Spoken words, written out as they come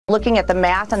looking at the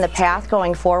math and the path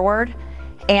going forward,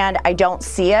 and I don't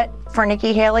see it for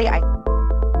Nikki Haley. I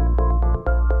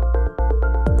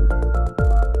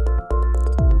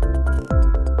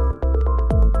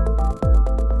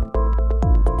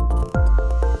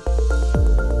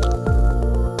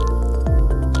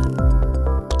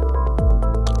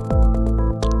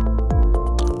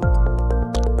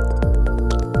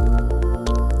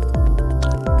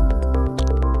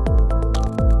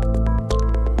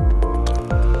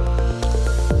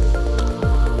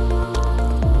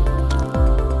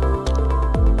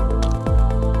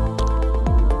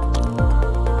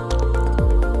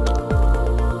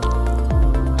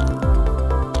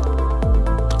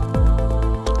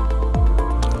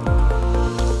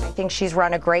think she's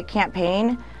run a great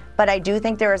campaign, but I do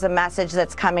think there is a message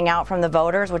that's coming out from the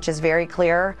voters, which is very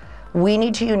clear. We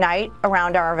need to unite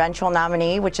around our eventual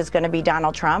nominee, which is going to be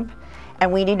Donald Trump,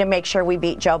 and we need to make sure we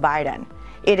beat Joe Biden.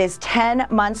 It is 10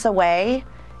 months away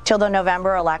till the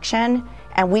November election,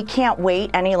 and we can't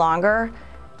wait any longer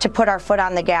to put our foot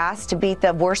on the gas, to beat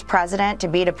the worst president, to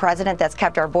beat a president that's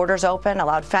kept our borders open,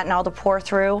 allowed fentanyl to pour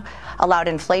through, allowed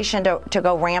inflation to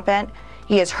go rampant.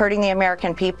 He is hurting the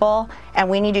American people, and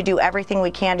we need to do everything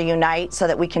we can to unite so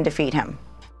that we can defeat him.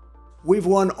 We've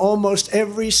won almost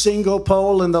every single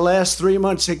poll in the last 3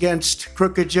 months against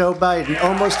crooked Joe Biden,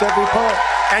 almost every poll.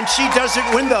 And she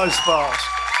doesn't win those polls.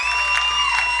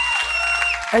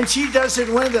 And she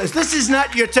doesn't win those. This is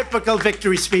not your typical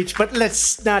victory speech, but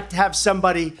let's not have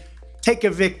somebody take a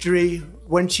victory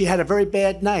when she had a very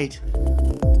bad night.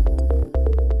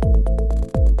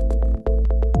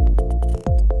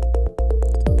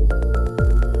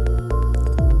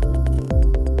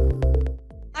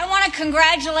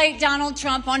 Congratulate Donald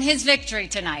Trump on his victory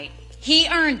tonight. He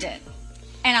earned it,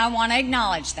 and I want to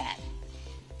acknowledge that.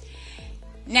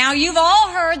 Now, you've all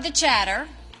heard the chatter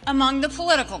among the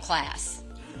political class.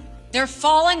 They're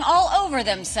falling all over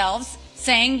themselves,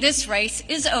 saying this race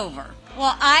is over.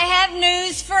 Well, I have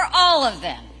news for all of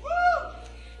them.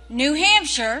 New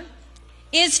Hampshire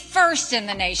is first in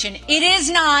the nation. It is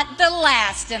not the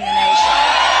last in the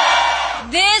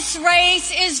nation. This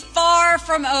race is far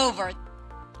from over.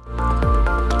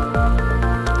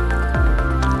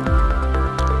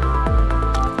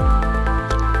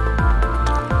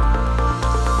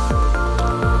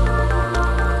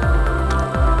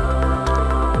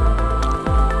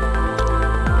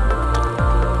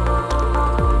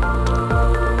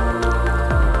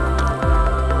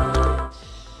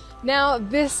 Now,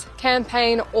 this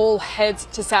campaign all heads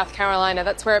to South Carolina.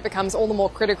 That's where it becomes all the more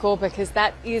critical because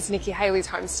that is Nikki Haley's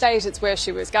home state. It's where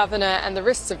she was governor, and the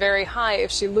risks are very high.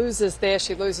 If she loses there,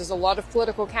 she loses a lot of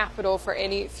political capital for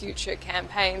any future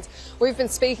campaigns. We've been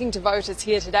speaking to voters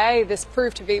here today. This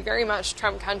proved to be very much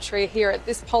Trump country here at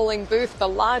this polling booth, the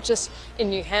largest in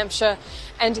New Hampshire.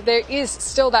 And there is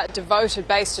still that devoted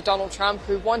base to Donald Trump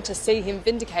who want to see him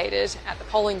vindicated at the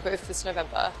polling booth this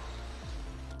November.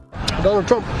 Donald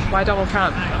Trump. Why Donald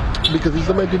Trump? Because he's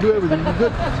the man to do everything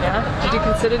good. Yeah. Did you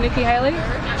consider Nikki Haley?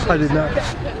 I did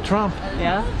not. Trump.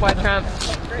 Yeah. Why Trump?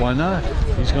 Why not?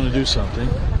 He's going to do something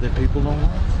that people don't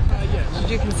want.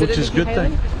 Did you consider Which is a Nikki good Haley?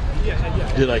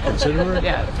 thing. Did I consider it?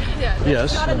 Yeah.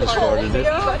 Yes, I started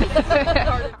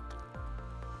it.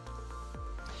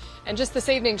 And just this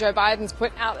evening, Joe Biden's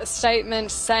put out a statement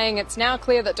saying it's now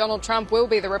clear that Donald Trump will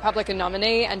be the Republican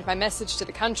nominee, and my message to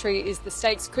the country is the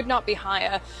stakes could not be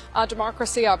higher. Our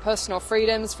democracy, our personal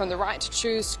freedoms, from the right to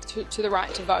choose to the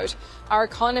right to vote, our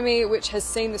economy, which has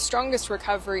seen the strongest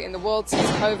recovery in the world since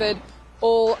COVID,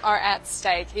 all are at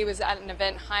stake. He was at an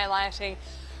event highlighting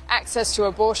access to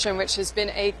abortion, which has been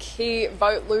a key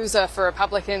vote loser for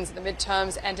Republicans in the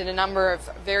midterms and in a number of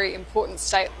very important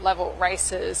state-level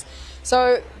races.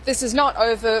 So this is not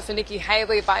over for Nikki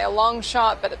Haley by a long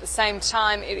shot, but at the same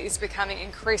time, it is becoming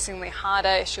increasingly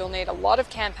harder. She'll need a lot of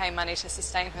campaign money to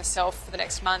sustain herself for the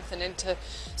next month and into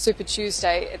Super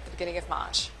Tuesday at the beginning of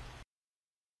March.